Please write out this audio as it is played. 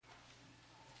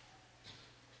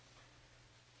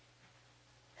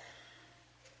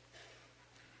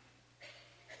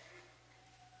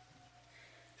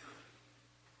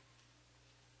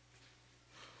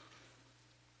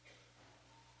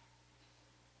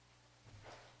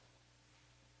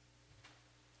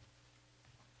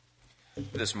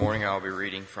This morning I'll be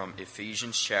reading from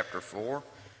Ephesians chapter 4,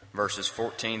 verses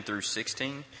 14 through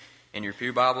 16. In your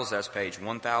pew Bibles, that's page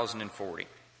 1040.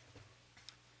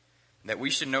 That we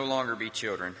should no longer be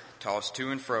children, tossed to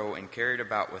and fro and carried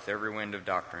about with every wind of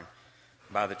doctrine,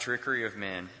 by the trickery of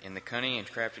men, in the cunning and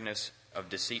craftiness of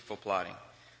deceitful plotting,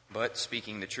 but,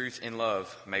 speaking the truth in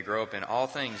love, may grow up in all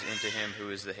things into him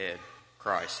who is the head,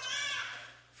 Christ,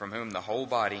 from whom the whole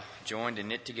body, joined and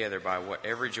knit together by what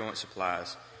every joint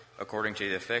supplies, according to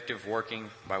the effective working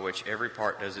by which every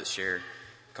part does its share,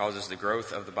 causes the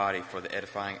growth of the body for the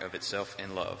edifying of itself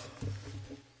in love.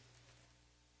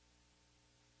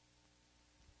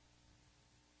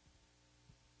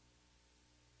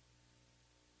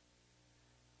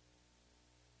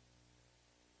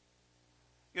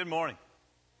 Good morning.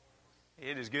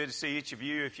 It is good to see each of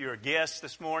you. If you're a guest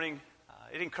this morning,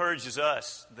 it encourages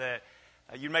us that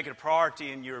you make it a priority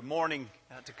in your morning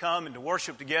to come and to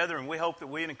worship together, and we hope that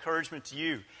we're an encouragement to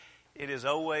you. It is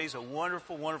always a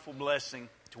wonderful, wonderful blessing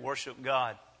to worship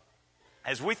God.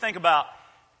 As we think about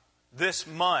this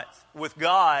month with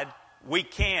God, we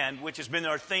can, which has been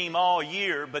our theme all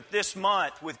year, but this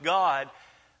month with God,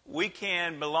 we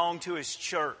can belong to His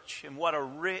church. And what a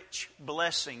rich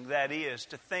blessing that is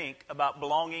to think about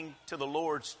belonging to the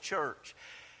Lord's church.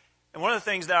 And one of the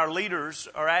things that our leaders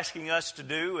are asking us to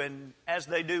do, and as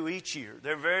they do each year,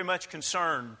 they're very much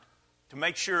concerned to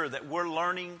make sure that we're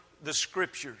learning the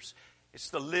Scriptures.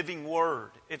 It's the living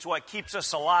Word. It's what keeps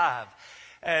us alive.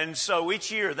 And so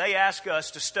each year they ask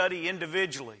us to study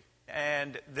individually.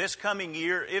 And this coming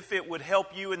year, if it would help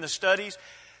you in the studies,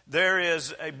 there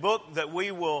is a book that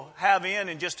we will have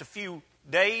in just a few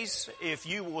days. If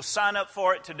you will sign up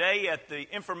for it today at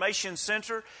the Information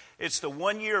Center, it's the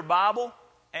 1-year Bible.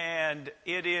 And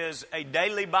it is a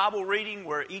daily Bible reading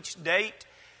where each date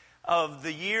of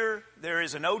the year there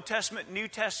is an Old Testament, New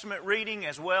Testament reading,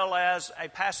 as well as a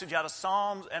passage out of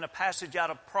Psalms and a passage out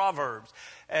of Proverbs.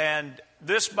 And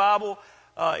this Bible,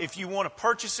 if you want to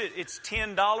purchase it, it's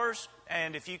 $10.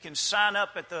 And if you can sign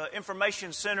up at the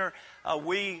Information Center,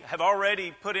 we have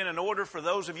already put in an order for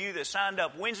those of you that signed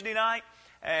up Wednesday night.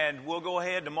 And we'll go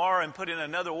ahead tomorrow and put in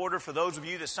another order for those of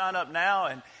you that sign up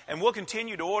now. And we'll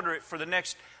continue to order it for the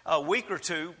next week or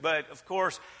two. But, of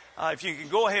course, if you can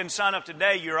go ahead and sign up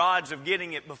today, your odds of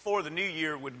getting it before the new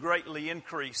year would greatly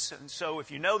increase. And so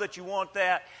if you know that you want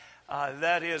that,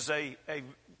 that is a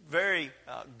very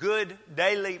good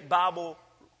daily Bible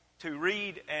to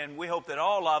read. And we hope that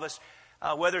all of us,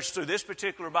 whether it's through this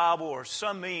particular Bible or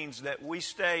some means, that we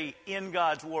stay in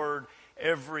God's Word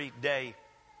every day.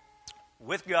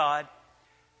 With God,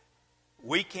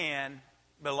 we can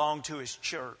belong to His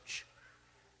church.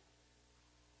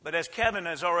 But as Kevin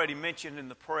has already mentioned in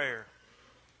the prayer,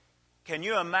 can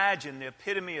you imagine the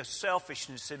epitome of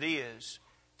selfishness it is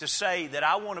to say that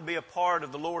I want to be a part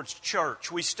of the Lord's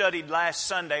church? We studied last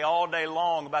Sunday all day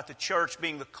long about the church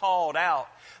being the called out,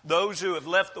 those who have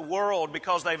left the world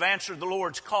because they've answered the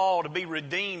Lord's call to be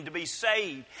redeemed, to be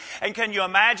saved. And can you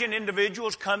imagine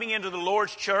individuals coming into the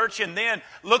Lord's church and then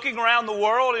looking around the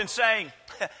world and saying,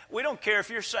 we don't care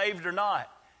if you're saved or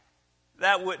not?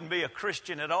 That wouldn't be a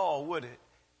Christian at all, would it?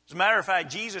 As a matter of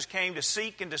fact, Jesus came to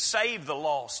seek and to save the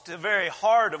lost. The very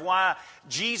heart of why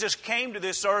Jesus came to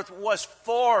this earth was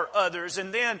for others.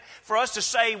 And then for us to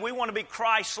say we want to be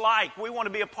Christ-like, we want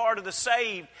to be a part of the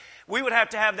saved, we would have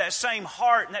to have that same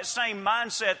heart and that same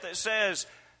mindset that says,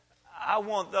 I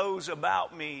want those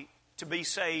about me to be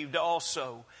saved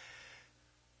also.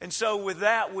 And so with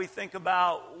that, we think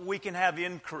about we can have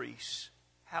increase.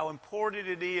 How important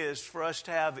it is for us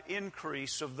to have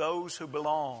increase of those who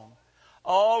belong.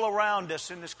 All around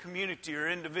us in this community are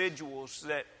individuals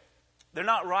that they're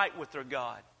not right with their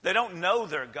God. They don't know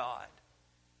their God.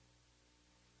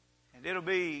 And it'll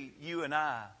be you and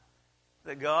I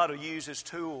that God will use as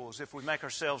tools if we make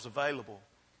ourselves available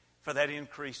for that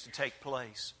increase to take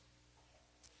place.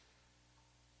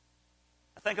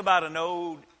 I think about an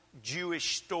old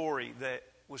Jewish story that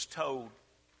was told.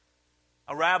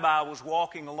 A rabbi was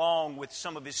walking along with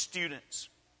some of his students.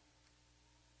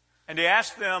 And he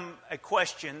asked them a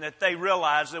question that they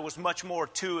realized there was much more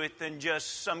to it than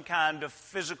just some kind of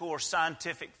physical or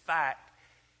scientific fact.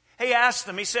 He asked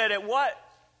them, he said, at what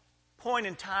point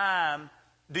in time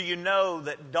do you know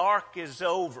that dark is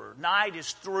over, night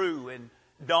is through, and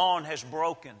dawn has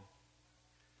broken?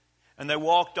 And they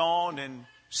walked on in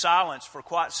silence for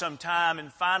quite some time.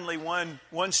 And finally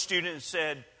one student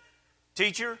said,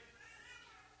 Teacher,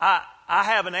 I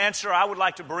have an answer I would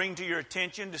like to bring to your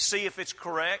attention to see if it's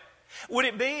correct. Would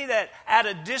it be that at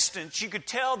a distance you could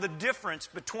tell the difference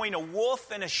between a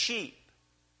wolf and a sheep?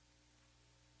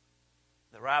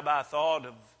 The rabbi thought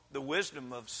of the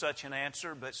wisdom of such an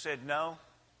answer, but said, no,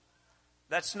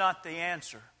 that's not the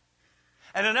answer.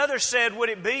 And another said, would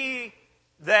it be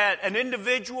that an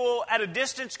individual at a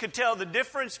distance could tell the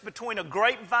difference between a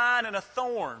grapevine and a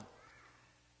thorn?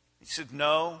 He said,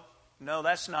 no,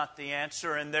 that's not the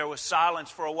answer. And there was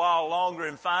silence for a while longer.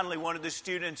 And finally, one of the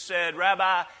students said,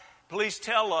 Rabbi, please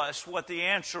tell us what the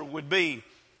answer would be.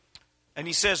 And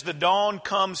he says, the dawn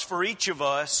comes for each of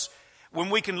us when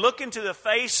we can look into the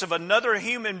face of another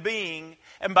human being,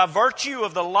 and by virtue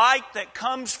of the light that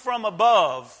comes from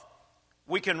above,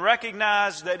 we can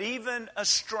recognize that even a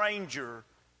stranger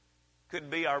could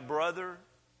be our brother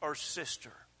or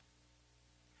sister.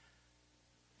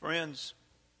 Friends,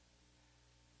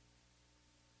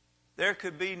 there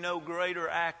could be no greater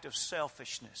act of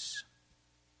selfishness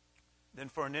than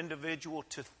for an individual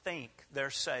to think they're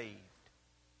saved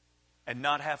and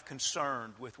not have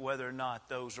concern with whether or not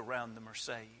those around them are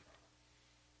saved.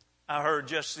 I heard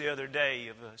just the other day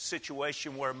of a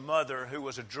situation where a mother who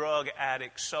was a drug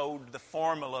addict sold the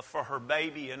formula for her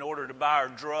baby in order to buy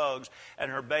her drugs, and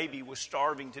her baby was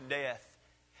starving to death.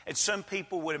 And some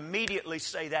people would immediately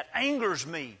say, that angers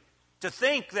me to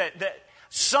think that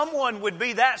someone would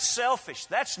be that selfish.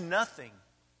 That's nothing.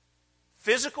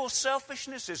 Physical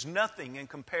selfishness is nothing in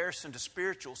comparison to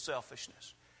spiritual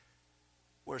selfishness,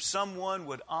 where someone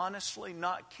would honestly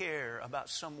not care about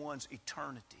someone's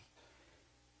eternity.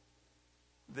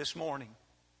 This morning,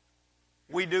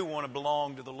 we do want to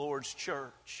belong to the Lord's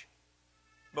church,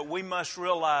 but we must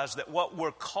realize that what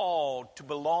we're called to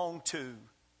belong to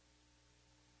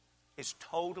is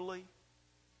totally,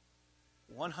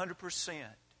 100%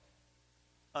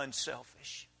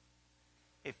 unselfish.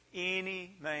 If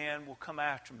any man will come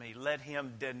after me, let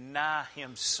him deny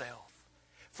himself.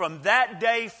 From that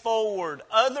day forward,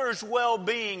 others'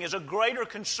 well-being is a greater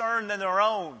concern than their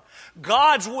own.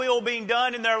 God's will being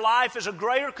done in their life is a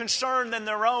greater concern than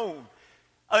their own.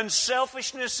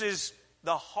 Unselfishness is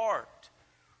the heart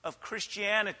of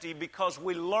Christianity because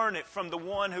we learn it from the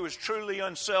one who is truly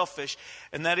unselfish,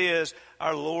 and that is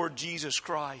our Lord Jesus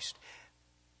Christ.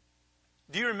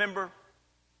 Do you remember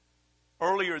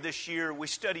earlier this year we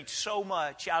studied so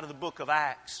much out of the book of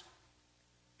Acts?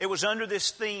 It was under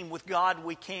this theme, with God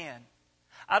we can.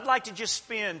 I'd like to just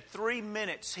spend 3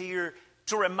 minutes here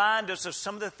to remind us of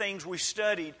some of the things we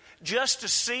studied, just to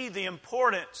see the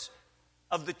importance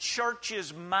of the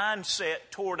church's mindset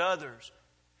toward others.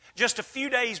 Just a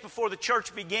few days before the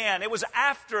church began, it was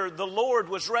after the Lord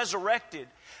was resurrected.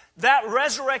 That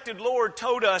resurrected Lord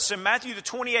told us in Matthew the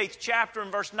 28th chapter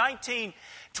in verse 19,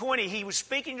 20, He was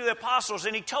speaking to the apostles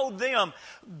and He told them,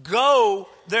 go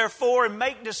therefore and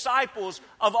make disciples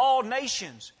of all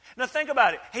nations. Now think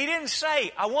about it. He didn't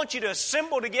say, I want you to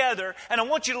assemble together and I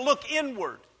want you to look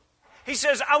inward. He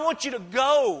says, I want you to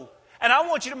go and I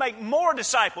want you to make more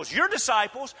disciples. You're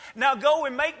disciples. Now go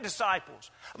and make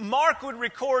disciples. Mark would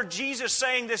record Jesus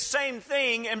saying this same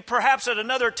thing, and perhaps at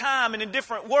another time and in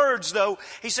different words though.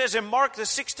 He says in Mark the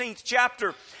 16th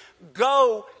chapter,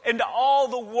 go into all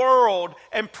the world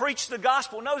and preach the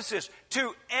gospel. Notice this,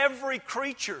 to every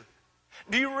creature.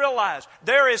 Do you realize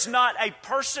there is not a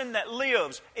person that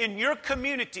lives in your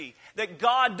community that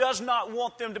God does not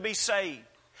want them to be saved?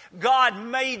 God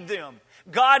made them.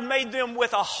 God made them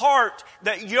with a heart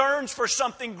that yearns for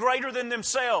something greater than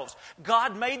themselves.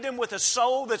 God made them with a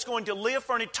soul that's going to live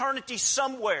for an eternity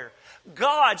somewhere.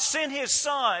 God sent His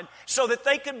Son so that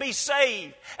they could be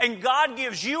saved. And God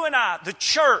gives you and I, the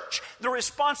church, the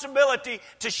responsibility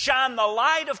to shine the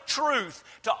light of truth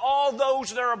to all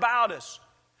those that are about us.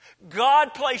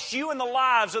 God placed you in the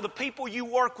lives of the people you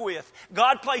work with.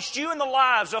 God placed you in the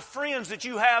lives of friends that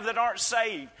you have that aren't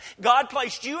saved. God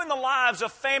placed you in the lives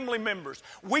of family members.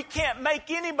 We can't make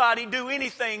anybody do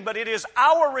anything, but it is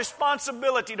our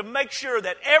responsibility to make sure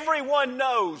that everyone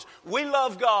knows we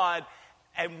love God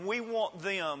and we want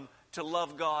them to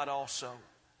love God also.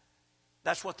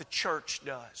 That's what the church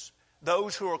does.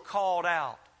 Those who are called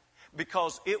out,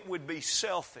 because it would be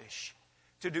selfish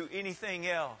to do anything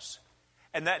else.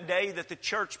 And that day that the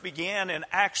church began in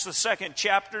Acts the 2nd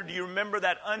chapter, do you remember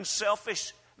that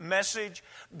unselfish message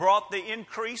brought the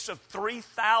increase of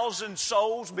 3,000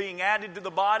 souls being added to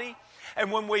the body?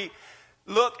 And when we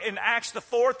look in Acts the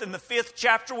 4th and the 5th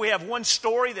chapter, we have one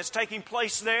story that's taking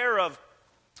place there of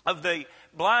the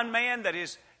blind man that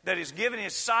is given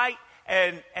his sight,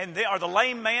 or the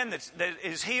lame man that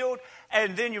is healed.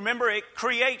 And then you remember it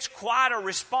creates quite a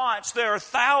response. There are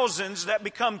thousands that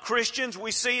become Christians.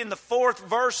 We see in the 4th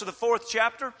verse of the 4th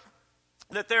chapter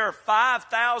that there are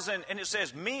 5,000, and it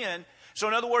says men. So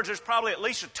in other words, there's probably at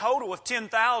least a total of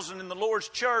 10,000 in the Lord's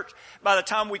church by the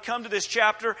time we come to this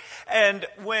chapter. And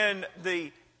when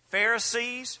the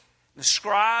Pharisees, the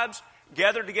scribes,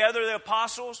 gathered together the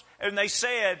apostles, and they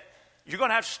said, you're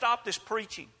going to have to stop this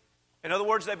preaching. In other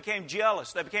words, they became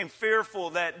jealous. They became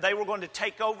fearful that they were going to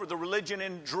take over the religion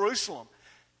in Jerusalem.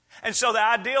 And so the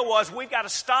idea was, we've got to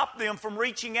stop them from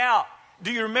reaching out.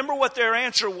 Do you remember what their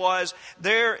answer was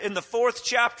there in the 4th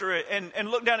chapter? And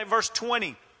look down at verse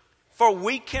 20. For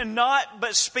we cannot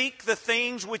but speak the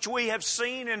things which we have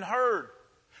seen and heard.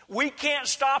 We can't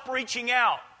stop reaching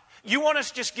out. You want us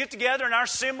to just get together in our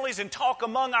assemblies and talk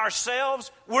among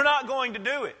ourselves? We're not going to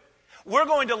do it. We're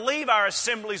going to leave our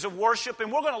assemblies of worship,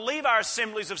 and we're going to leave our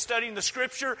assemblies of studying the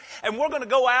Scripture, and we're going to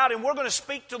go out and we're going to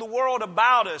speak to the world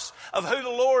about us, of who the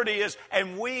Lord is,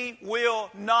 and we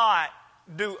will not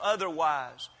do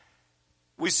otherwise.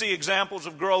 We see examples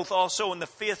of growth also in the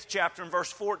 5th chapter in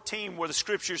verse 14, where the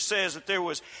Scripture says that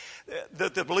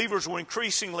that the believers were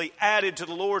increasingly added to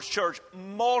the Lord's church,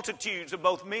 multitudes of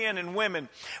both men and women.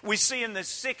 We see in the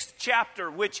 6th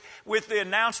chapter, which with the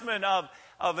announcement of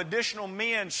additional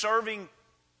men serving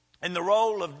in the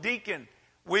role of deacon.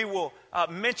 We will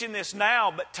mention this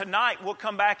now, but tonight we'll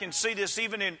come back and see this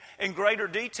even in greater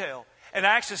detail. In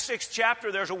Acts the 6th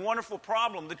chapter, there's a wonderful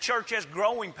problem. The church has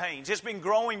growing pains. It's been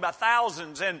growing by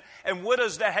thousands, and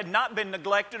widows that had not been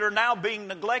neglected are now being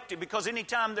neglected, because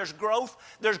anytime there's growth,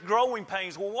 there's growing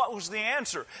pains. Well, what was the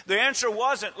answer? The answer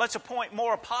wasn't, let's appoint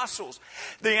more apostles.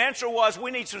 The answer was,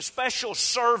 we need some special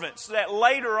servants that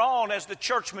later on, as the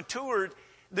church matured,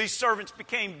 these servants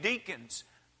became deacons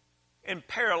in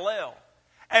parallel.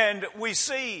 And we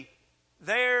see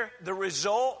there the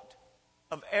result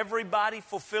of everybody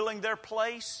fulfilling their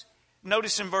place.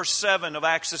 Notice in verse 7 of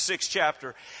Acts the 6th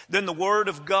chapter, then the word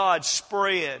of God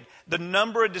spread. The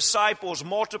number of disciples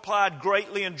multiplied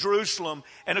greatly in Jerusalem,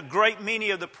 and a great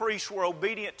many of the priests were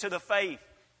obedient to the faith.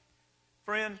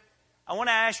 Friend, I want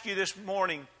to ask you this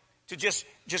morning to just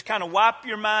kind of wipe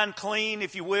your mind clean,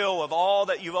 if you will, of all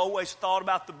that you've always thought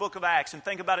about the book of Acts, and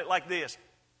think about it like this.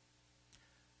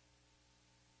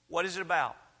 What is it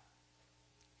about?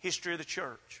 History of the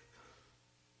church.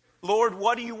 Lord,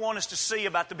 what do you want us to see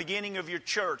about the beginning of your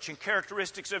church and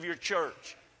characteristics of your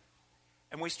church?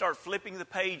 And we start flipping the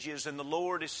pages, and the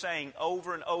Lord is saying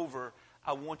over and over,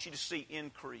 I want you to see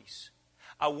increase.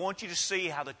 I want you to see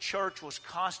how the church was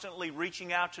constantly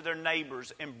reaching out to their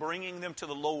neighbors and bringing them to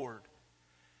the Lord.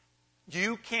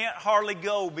 You can't hardly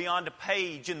go beyond a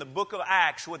page in the book of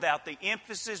Acts without the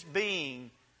emphasis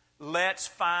being, let's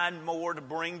find more to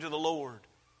bring to the Lord.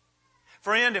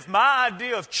 Friend, if my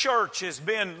idea of church has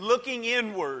been looking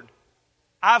inward,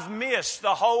 I've missed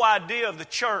the whole idea of the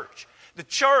church. The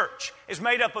church is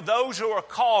made up of those who are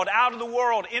called out of the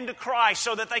world into Christ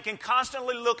so that they can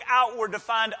constantly look outward to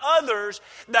find others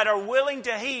that are willing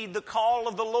to heed the call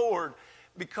of the Lord,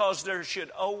 because there should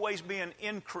always be an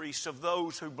increase of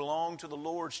those who belong to the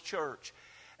Lord's church.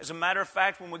 As a matter of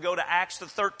fact, when we go to Acts the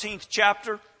 13th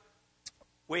chapter,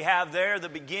 we have there the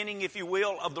beginning, if you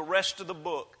will, of the rest of the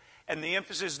book. And the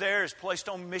emphasis there is placed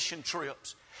on mission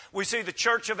trips. We see the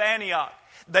church of Antioch.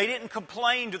 They didn't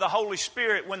complain to the Holy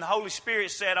Spirit when the Holy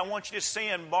Spirit said, I want you to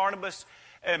send Barnabas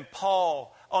and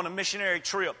Paul on a missionary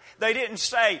trip. They didn't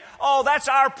say, oh, that's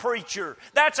our preacher.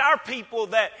 That's our people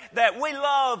that we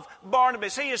love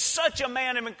Barnabas. He is such a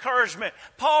man of encouragement.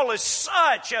 Paul is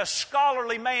such a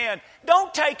scholarly man.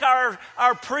 Don't take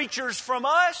our preachers from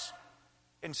us.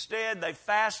 Instead, they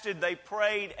fasted, they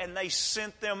prayed, and they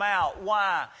sent them out.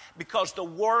 Why? Because the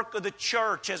work of the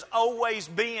church has always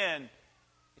been,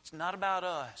 it's not about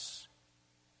us.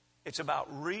 It's about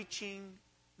reaching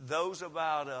those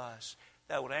about us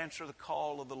that would answer the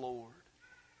call of the Lord.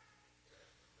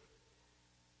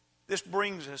 This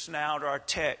brings us now to our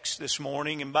text this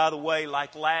morning. And by the way,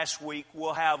 like last week,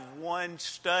 we'll have one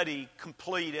study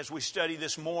complete as we study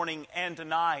this morning and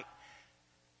tonight.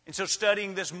 And so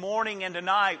studying this morning and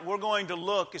tonight, we're going to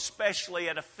look especially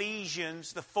at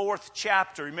Ephesians, the 4th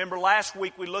chapter. Remember last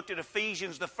week we looked at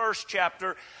Ephesians, the 1st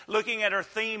chapter, looking at our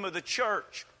theme of the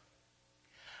church.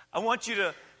 I want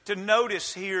you to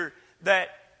notice here that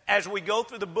as we go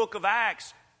through the book of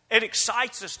Acts, it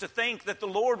excites us to think that the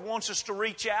Lord wants us to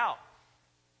reach out.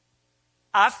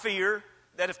 I fear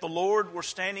that if the Lord were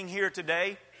standing here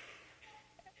today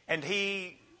and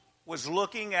He was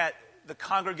looking at the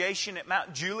congregation at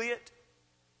Mount Juliet,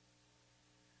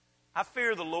 I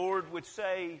fear the Lord would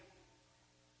say,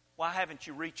 why haven't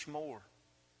you reached more?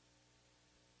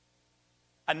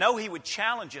 I know He would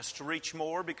challenge us to reach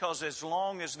more, because as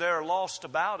long as there are lost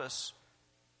about us,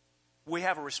 we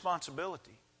have a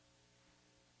responsibility.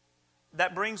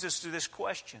 That brings us to this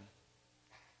question.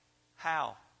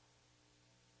 How?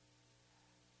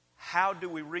 How do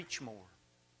we reach more?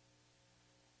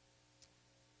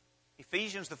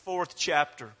 Ephesians, the 4th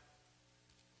chapter.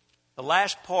 The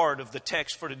last part of the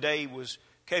text for today was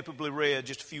capably read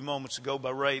just a few moments ago by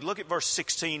Ray. Look at verse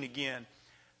 16 again.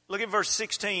 Look at verse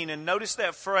 16 and notice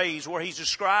that phrase where he's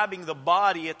describing the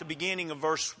body at the beginning of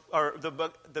verse, or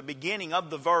the beginning of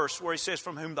the verse, where he says,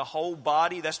 from whom the whole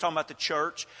body, that's talking about the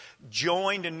church,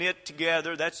 joined and knit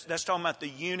together. That's talking about the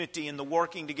unity and the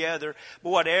working together.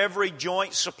 But what every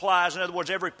joint supplies, in other words,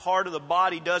 every part of the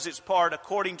body does its part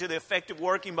according to the effective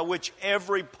working by which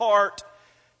every part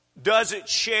does its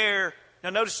share. Now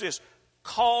notice this,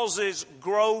 causes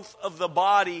growth of the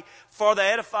body for the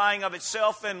edifying of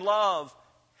itself in love.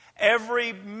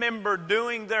 Every member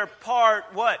doing their part,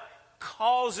 what?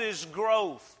 Causes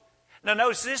growth. Now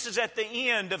notice this is at the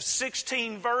end of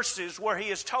 16 verses where he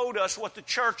has told us what the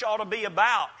church ought to be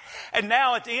about. And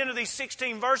now at the end of these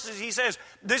 16 verses he says,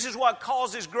 this is what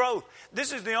causes growth.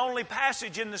 This is the only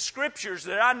passage in the Scriptures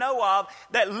that I know of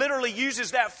that literally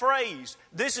uses that phrase.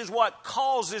 This is what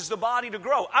causes the body to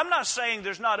grow. I'm not saying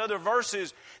there's not other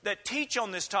verses that teach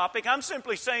on this topic. I'm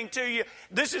simply saying to you,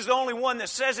 this is the only one that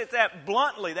says it that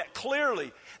bluntly, that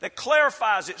clearly, that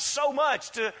clarifies it so much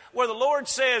to where the Lord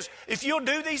says, if you'll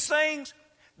do these things,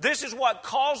 this is what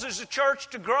causes the church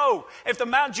to grow. If the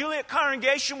Mount Juliet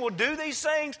congregation will do these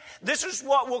things, this is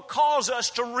what will cause us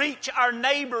to reach our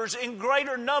neighbors in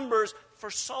greater numbers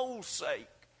for soul's sake.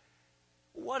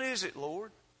 What is it,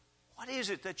 Lord? What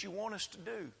is it that you want us to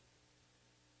do?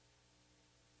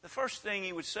 The first thing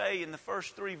he would say in the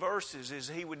first 3 verses is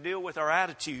he would deal with our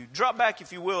attitude. Drop back,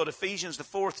 if you will, to Ephesians, the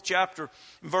 4th chapter,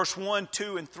 verse 1,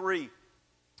 2, and 3.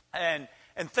 And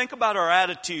think about our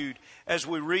attitude as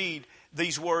we read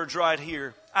these words right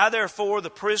here. I, therefore,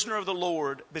 the prisoner of the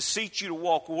Lord, beseech you to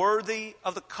walk worthy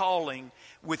of the calling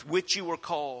with which you were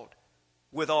called,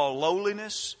 with all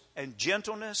lowliness and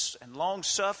gentleness and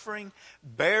long-suffering,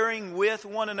 bearing with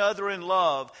one another in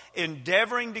love,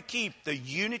 endeavoring to keep the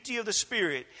unity of the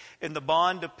Spirit in the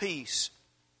bond of peace.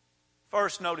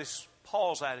 First, notice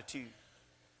Paul's attitude.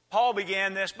 Paul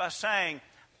began this by saying,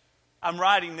 I'm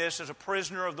writing this as a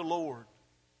prisoner of the Lord.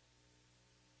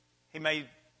 He made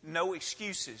no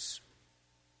excuses.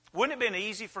 Wouldn't it have been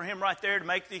easy for him right there to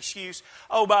make the excuse,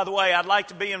 oh, by the way, I'd like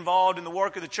to be involved in the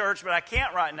work of the church, but I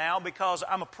can't right now because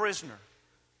I'm a prisoner.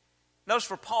 Notice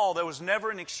for Paul, there was never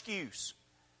an excuse.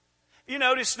 You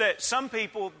notice that some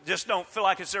people just don't feel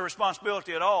like it's their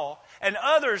responsibility at all, and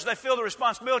others, they feel the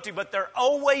responsibility, but they're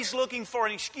always looking for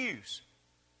an excuse.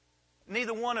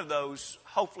 Neither one of those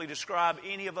hopefully describe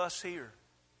any of us here.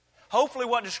 Hopefully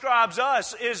what describes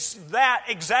us is that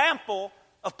example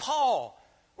of Paul,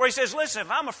 where he says, listen,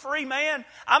 if I'm a free man,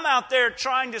 I'm out there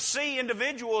trying to see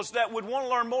individuals that would want to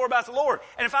learn more about the Lord.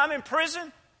 And if I'm in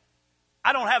prison,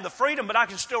 I don't have the freedom, but I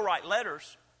can still write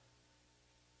letters.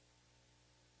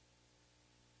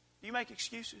 Do you make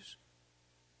excuses?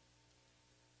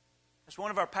 As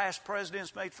one of our past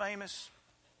presidents made famous,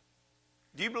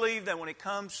 do you believe that when it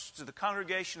comes to the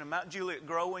congregation of Mount Juliet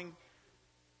growing,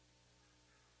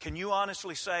 can you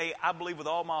honestly say, I believe with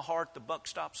all my heart the buck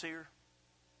stops here?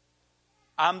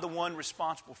 I'm the one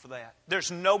responsible for that.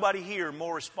 There's nobody here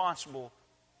more responsible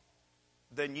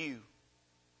than you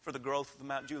for the growth of the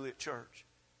Mount Juliet Church.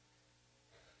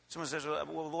 Someone says,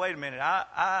 well, wait a minute,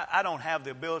 I don't have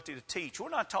the ability to teach. We're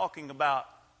not talking about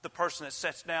the person that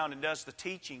sits down and does the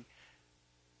teaching.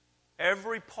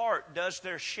 Every part does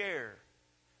their share,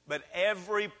 but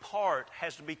every part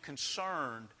has to be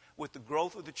concerned with the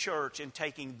growth of the church and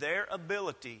taking their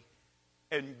ability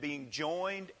and being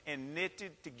joined and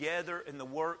knitted together in the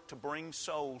work to bring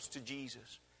souls to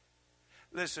Jesus.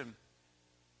 Listen,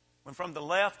 when from the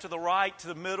left to the right to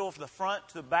the middle, from the front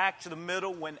to the back to the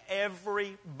middle, when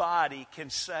everybody can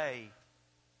say,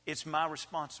 it's my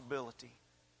responsibility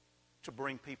to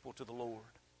bring people to the Lord,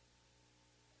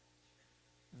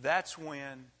 that's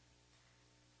when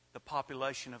the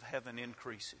population of heaven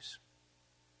increases.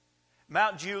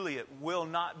 Mount Juliet will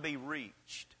not be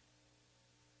reached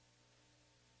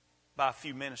by a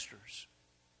few ministers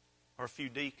or a few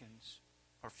deacons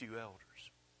or a few elders.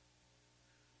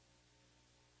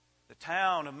 The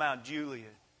town of Mount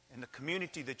Juliet and the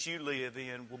community that you live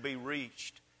in will be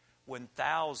reached when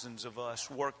thousands of us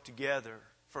work together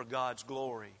for God's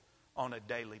glory on a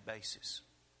daily basis.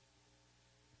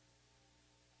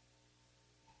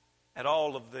 At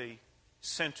all of the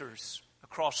centers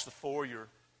across the foyer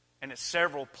and at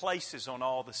several places on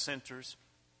all the centers,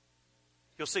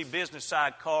 you'll see business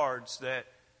side cards that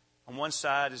on one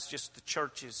side is just the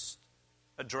church's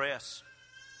address.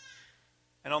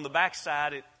 And on the back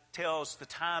side it tells the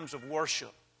times of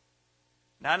worship.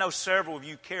 Now I know several of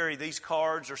you carry these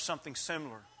cards or something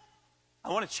similar. I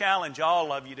want to challenge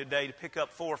all of you today to pick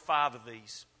up 4 or 5 of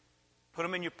these. Put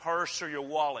them in your purse or your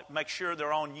wallet. Make sure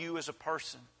they're on you as a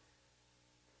person.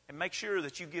 And make sure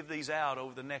that you give these out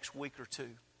over the next week or two.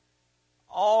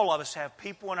 All of us have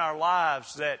people in our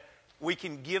lives that we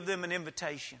can give them an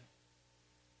invitation.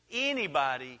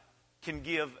 Anybody can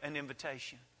give an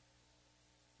invitation.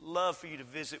 Love for you to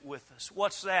visit with us.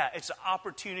 What's that? It's an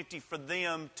opportunity for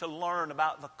them to learn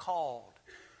about the called,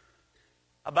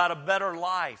 about a better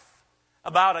life,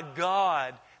 about a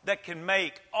God that can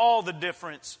make all the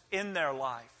difference in their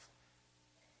life.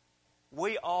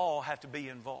 We all have to be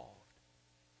involved.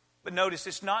 But notice,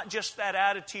 it's not just that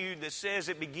attitude that says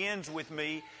it begins with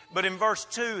me, but in verse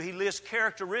 2, he lists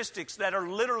characteristics that are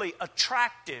literally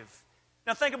attractive.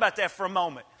 Now think about that for a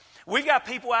moment. We've got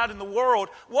people out in the world.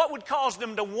 What would cause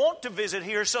them to want to visit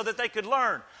here so that they could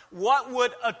learn? What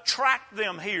would attract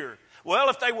them here? Well,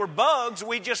 if they were bugs,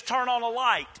 we'd just turn on a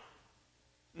light.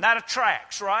 And that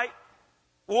attracts, right?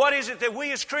 What is it that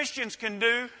we as Christians can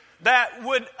do that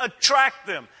would attract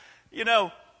them? You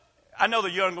know, I know the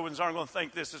younger ones aren't going to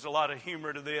think this is a lot of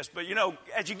humor to this, but you know,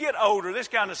 as you get older, this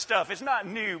kind of stuff, it's not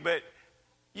new, but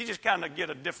you just kind of get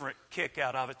a different kick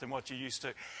out of it than what you used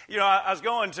to. You know, I was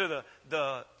going to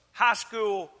the high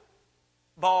school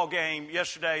ball game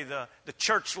yesterday, the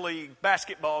church league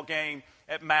basketball game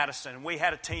at Madison. We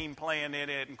had a team playing in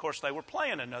it, and of course they were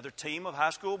playing another team of high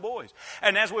school boys.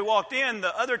 And as we walked in,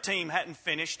 the other team hadn't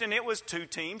finished, and it was two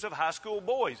teams of high school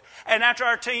boys. And after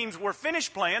our teams were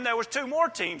finished playing, there was two more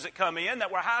teams that come in that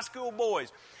were high school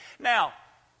boys. Now,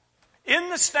 in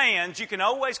the stands, you can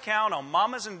always count on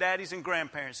mamas and daddies and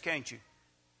grandparents, can't you?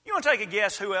 You want to take a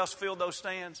guess who else filled those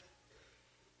stands?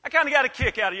 I kind of got a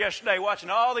kick out of yesterday watching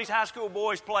all these high school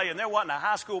boys play, and there wasn't a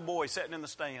high school boy sitting in the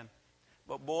stand.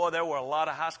 But boy, there were a lot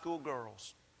of high school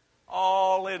girls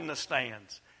all in the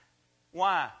stands.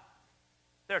 Why?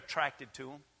 They're attracted to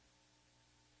them.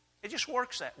 It just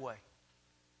works that way.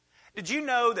 Did you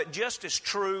know that just as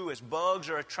true as bugs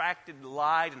are attracted to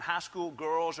light and high school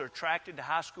girls are attracted to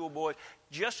high school boys,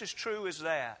 just as true as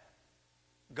that,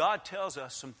 God tells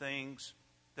us some things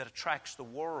that attracts the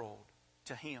world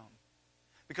to Him.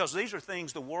 Because these are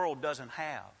things the world doesn't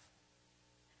have.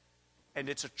 And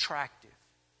it's attractive.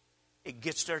 It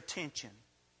gets their attention.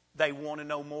 They want to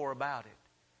know more about it.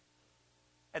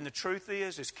 And the truth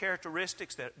is, it's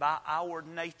characteristics that by our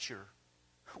nature,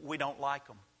 we don't like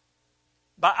them.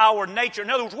 By our nature. In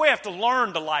other words, we have to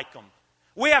learn to like them.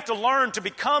 We have to learn to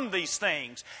become these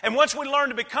things. And once we learn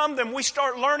to become them, we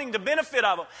start learning the benefit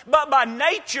of them. But by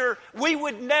nature, we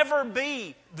would never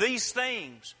be these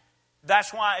things.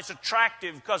 That's why it's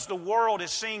attractive, because the world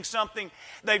is seeing something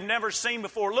they've never seen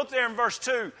before. Look there in verse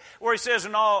 2 where he says,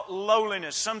 in all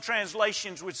lowliness. Some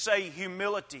translations would say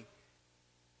humility.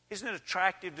 Isn't it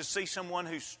attractive to see someone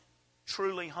who's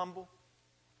truly humble?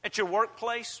 At your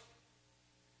workplace,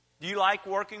 do you like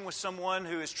working with someone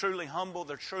who is truly humble?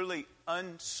 They're truly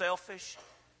unselfish?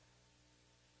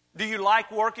 Do you like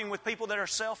working with people that are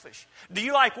selfish? Do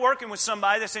you like working with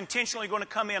somebody that's intentionally going to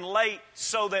come in late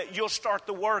so that you'll start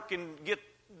the work and get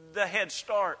the head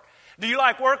start? Do you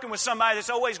like working with somebody that's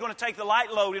always going to take the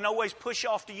light load and always push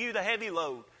off to you the heavy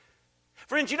load?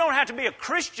 Friends, you don't have to be a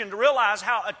Christian to realize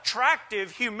how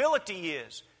attractive humility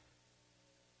is.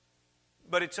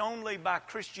 But it's only by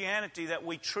Christianity that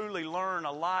we truly learn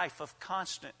a life of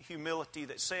constant humility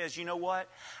that says, you know what?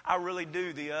 I really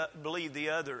do believe the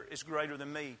other is greater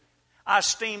than me. I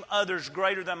esteem others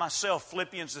greater than myself,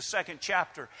 Philippians the 2nd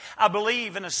chapter. I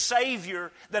believe in a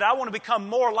Savior that I want to become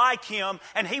more like Him,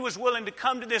 and He was willing to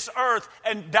come to this earth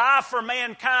and die for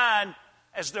mankind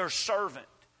as their servant.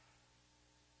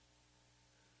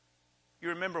 You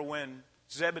remember when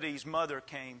Zebedee's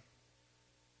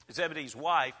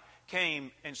wife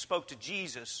came and spoke to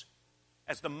Jesus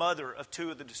as the mother of two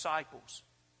of the disciples.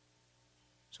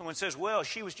 Someone says, well,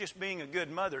 she was just being a good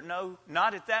mother. No,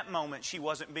 not at that moment she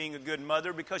wasn't being a good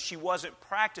mother, because she wasn't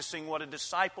practicing what a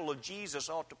disciple of Jesus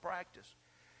ought to practice.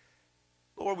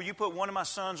 Lord, will you put one of my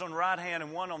sons on the right hand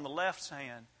and one on the left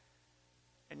hand?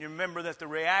 And you remember that the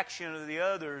reaction of the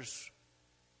others,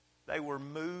 they were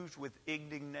moved with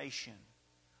indignation.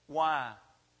 Why?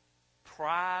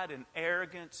 Pride and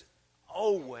arrogance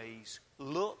always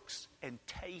looks and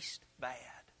tastes bad.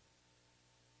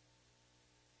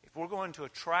 If we're going to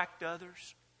attract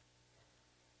others,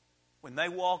 when they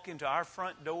walk into our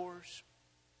front doors,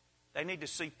 they need to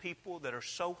see people that are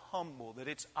so humble that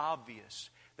it's obvious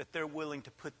that they're willing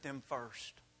to put them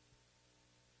first.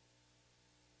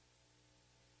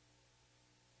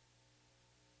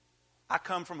 I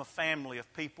come from a family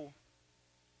of people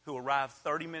who arrive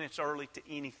 30 minutes early to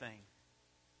anything.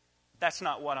 That's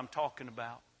not what I'm talking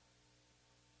about.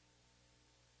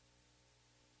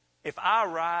 If I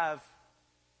arrive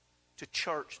to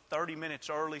church 30 minutes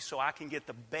early so I can get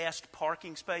the best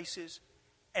parking spaces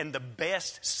and the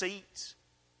best seats,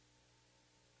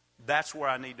 that's where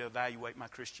I need to evaluate my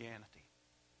Christianity.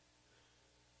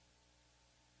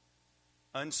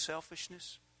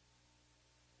 Unselfishness.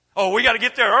 Oh, we got to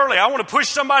get there early. I want to push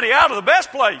somebody out of the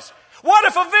best place. What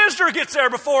if a visitor gets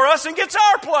there before us and gets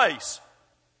our place?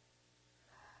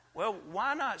 Well,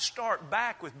 why not start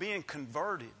back with being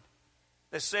converted?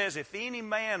 That says, if any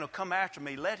man will come after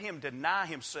me, let him deny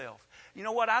himself. You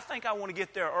know what? I think I want to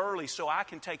get there early so I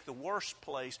can take the worst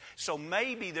place. So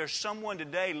maybe there's someone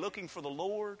today looking for the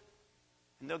Lord,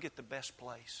 and they'll get the best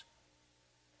place.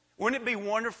 Wouldn't it be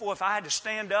wonderful if I had to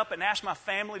stand up and ask my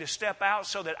family to step out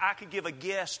so that I could give a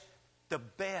guest the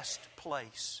best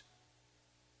place?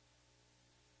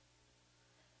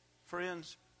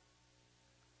 Friends,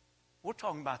 we're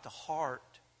talking about the heart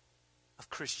of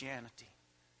Christianity.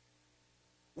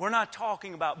 We're not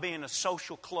talking about being a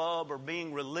social club or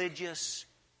being religious.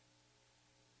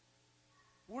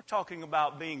 We're talking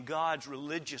about being God's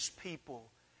religious people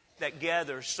that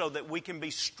gather so that we can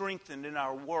be strengthened in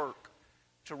our work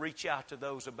to reach out to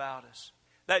those about us.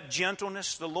 That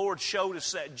gentleness, the Lord showed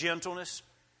us that gentleness,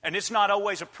 and it's not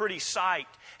always a pretty sight.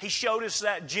 He showed us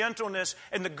that gentleness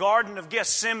in the Garden of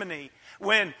Gethsemane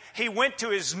when He went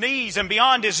to His knees and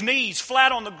beyond His knees,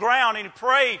 flat on the ground, and He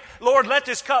prayed, Lord, let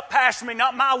this cup pass from me,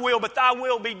 not my will, but Thy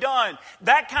will be done.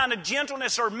 That kind of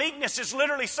gentleness or meekness is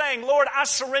literally saying, Lord, I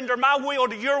surrender my will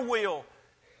to Your will.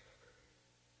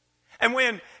 And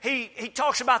when he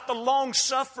talks about the long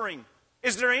suffering,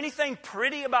 is there anything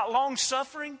pretty about long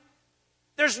suffering?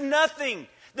 There's nothing.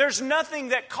 There's nothing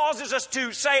that causes us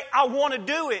to say, I want to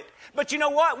do it. But you know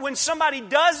what? When somebody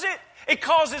does it, it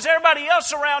causes everybody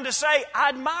else around to say, I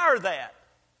admire that.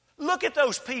 Look at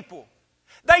those people.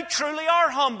 They truly are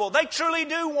humble. They truly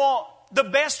do want the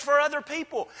best for other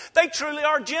people. They truly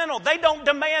are gentle. They don't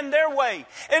demand their way.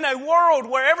 In a world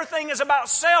where everything is about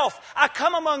self, I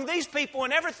come among these people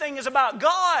and everything is about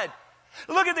God.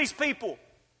 Look at these people.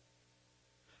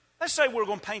 Let's say we're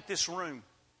going to paint this room.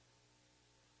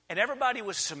 And everybody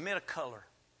would submit a color.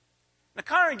 In a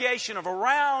congregation of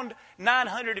around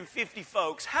 950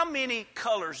 folks, how many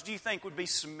colors do you think would be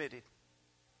submitted?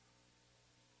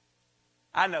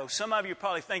 I know, some of you are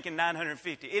probably thinking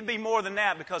 950. It'd be more than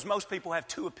that because most people have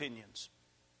two opinions.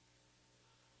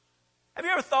 Have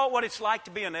you ever thought what it's like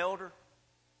to be an elder?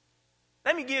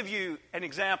 Let me give you an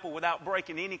example without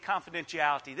breaking any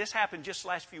confidentiality. This happened just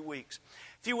last few weeks.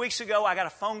 A few weeks ago, I got a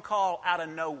phone call out of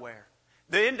nowhere.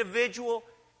 The individual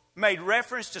made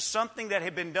reference to something that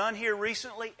had been done here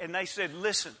recently, and they said,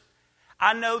 listen,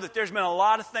 I know that there's been a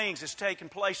lot of things that's taken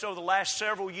place over the last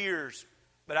several years,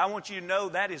 but I want you to know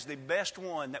that is the best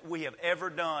one that we have ever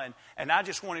done. And I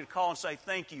just wanted to call and say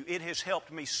thank you. It has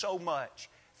helped me so much.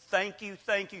 Thank you,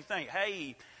 thank you, thank you.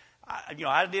 Hey,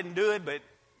 I didn't do it, but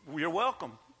you're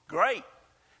welcome. Great.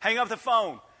 Hang up the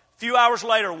phone. A few hours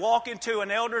later, walk into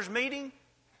an elders meeting.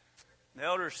 The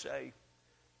elders say,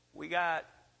 we got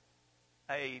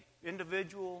an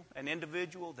individual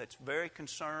that's very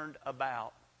concerned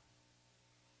about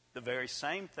the very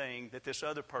same thing that this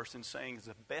other person's saying is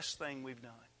the best thing we've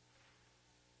done.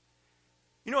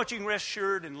 You know what you can rest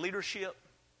assured in leadership?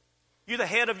 You're the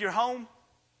head of your home.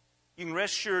 You can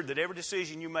rest assured that every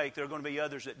decision you make, there are going to be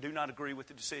others that do not agree with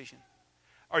the decision.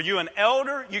 Are you an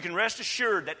elder? You can rest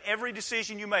assured that every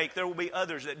decision you make, there will be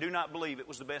others that do not believe it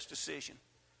was the best decision.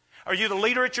 Are you the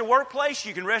leader at your workplace?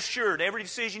 You can rest assured every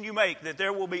decision you make that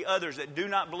there will be others that do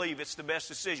not believe it's the best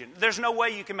decision. There's no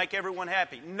way you can make everyone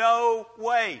happy. No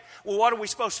way. Well, what are we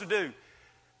supposed to do?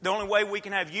 The only way we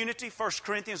can have unity, 1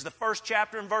 Corinthians, the first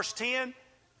chapter and verse 10,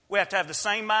 we have to have the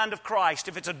same mind of Christ.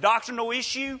 If it's a doctrinal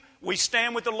issue, we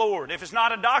stand with the Lord. If it's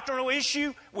not a doctrinal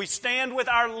issue, we stand with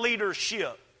our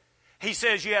leadership. He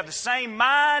says you have the same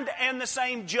mind and the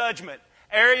same judgment.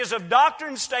 Areas of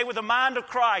doctrine, stay with the mind of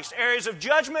Christ. Areas of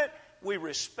judgment, we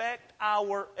respect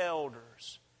our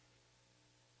elders.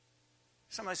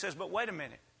 Somebody says, but wait a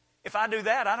minute. If I do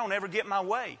that, I don't ever get my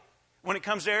way. When it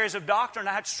comes to areas of doctrine,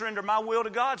 I have to surrender my will to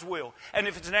God's will. And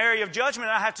if it's an area of judgment,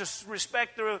 I have to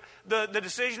respect the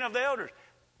decision of the elders.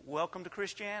 Welcome to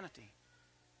Christianity.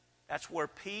 That's where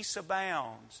peace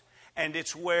abounds. And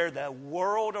it's where the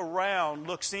world around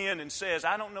looks in and says,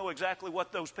 I don't know exactly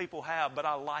what those people have, but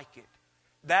I like it.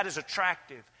 That is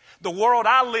attractive. The world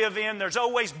I live in, there's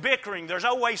always bickering, there's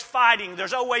always fighting,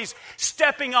 there's always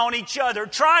stepping on each other,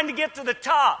 trying to get to the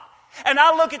top. And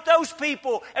I look at those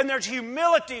people and there's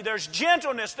humility, there's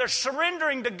gentleness, there's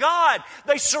surrendering to God.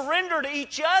 They surrender to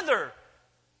each other.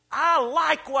 I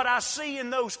like what I see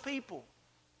in those people.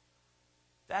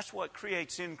 That's what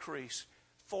creates increase,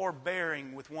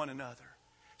 forbearing with one another.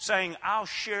 saying, I'll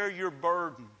share your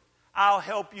burden. I'll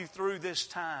help you through this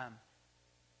time.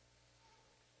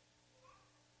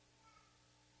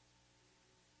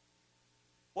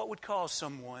 What would cause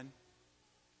someone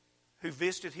who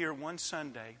visited here one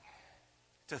Sunday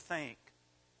to think,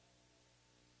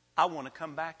 I want to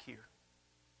come back here?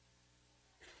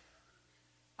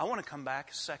 I want to come back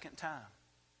a second time.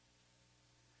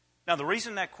 Now, the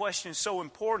reason that question is so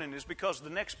important is because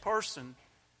the next person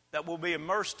that will be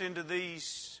immersed into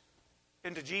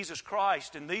Jesus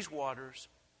Christ in these waters,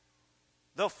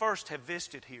 they'll first have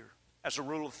visited here as a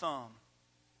rule of thumb.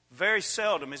 Very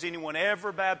seldom is anyone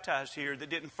ever baptized here that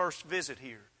didn't first visit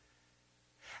here.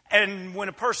 And when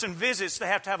a person visits, they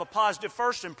have to have a positive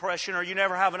first impression, or you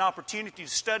never have an opportunity to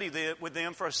study with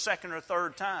them for a second or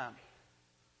third time.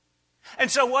 And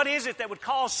so what is it that would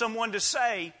cause someone to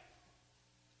say,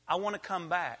 I want to come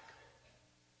back?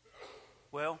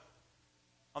 Well,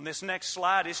 on this next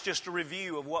slide, it's just a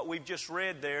review of what we've just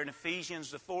read there in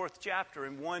Ephesians, the 4th chapter,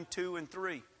 in 1, 2, and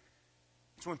 3.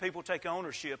 It's when people take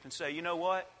ownership and say, you know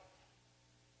what?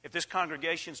 If this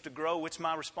congregation's to grow, it's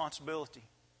my responsibility.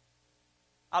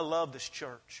 I love this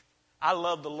church. I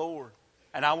love the Lord.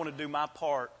 And I want to do my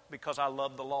part because I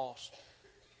love the lost.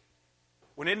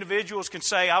 When individuals can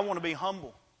say, I want to be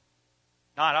humble.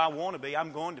 Not I want to be,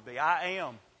 I'm going to be. I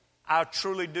am. I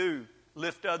truly do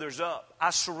lift others up. I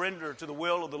surrender to the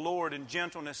will of the Lord in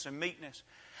gentleness and meekness.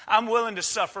 I'm willing to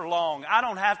suffer long. I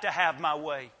don't have to have my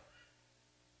way.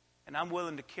 And I'm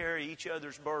willing to carry each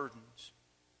other's burdens.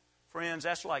 Friends,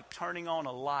 that's like turning on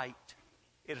a light.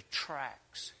 It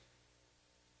attracts.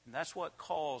 And that's what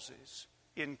causes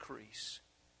increase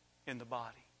in the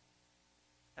body.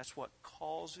 That's what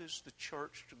causes the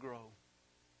church to grow.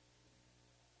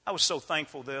 I was so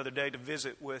thankful the other day to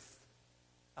visit with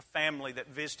a family that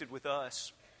visited with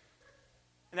us.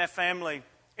 And that family,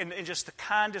 in just the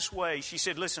kindest way, she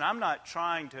said, listen, I'm not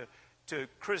trying to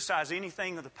criticize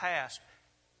anything of the past.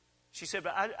 She said,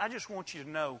 but I just want you to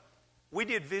know, we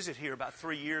did visit here about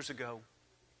 3 years ago.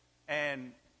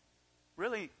 And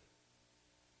really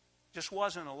just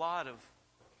wasn't a lot of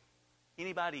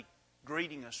anybody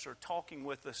greeting us or talking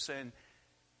with us, and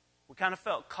we kind of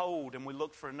felt cold, and we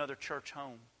looked for another church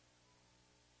home.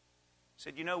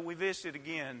 Said, you know, we visited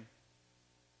again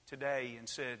today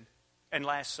and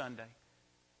last Sunday,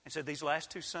 and said these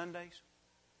last 2 Sundays,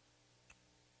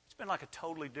 it's been like a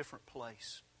totally different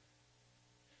place.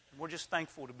 And we're just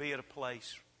thankful to be at a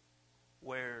place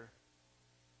where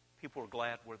people are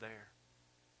glad we're there.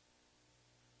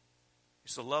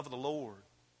 It's the love of the Lord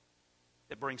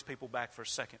that brings people back for a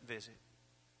second visit.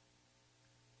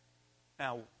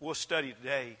 Now, we'll study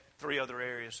today 3 other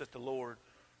areas that the Lord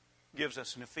gives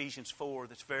us in Ephesians 4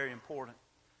 that's very important.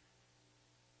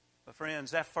 But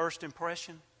friends, that first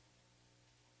impression,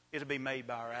 it'll be made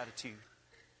by our attitude.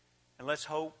 And let's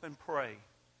hope and pray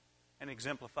and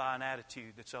exemplify an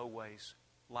attitude that's always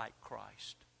like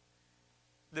Christ.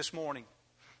 This morning,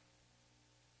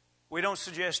 we don't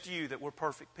suggest to you that we're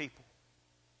perfect people.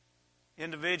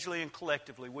 Individually and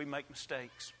collectively, we make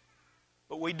mistakes.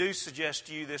 But we do suggest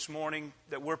to you this morning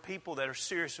that we're people that are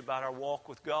serious about our walk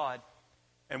with God,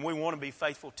 and we want to be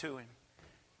faithful to Him.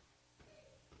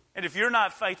 And if you're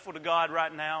not faithful to God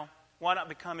right now, why not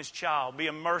become His child? Be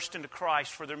immersed into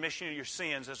Christ for the remission of your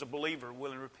sins as a believer,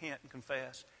 willing to repent and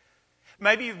confess.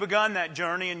 Maybe you've begun that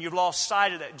journey and you've lost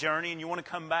sight of that journey and you want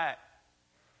to come back.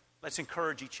 Let's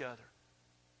encourage each other.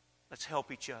 Let's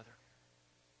help each other.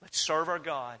 Let's serve our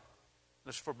God.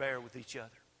 Let's forbear with each other.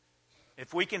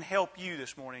 If we can help you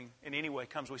this morning in any way,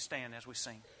 come as we stand as we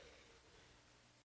sing.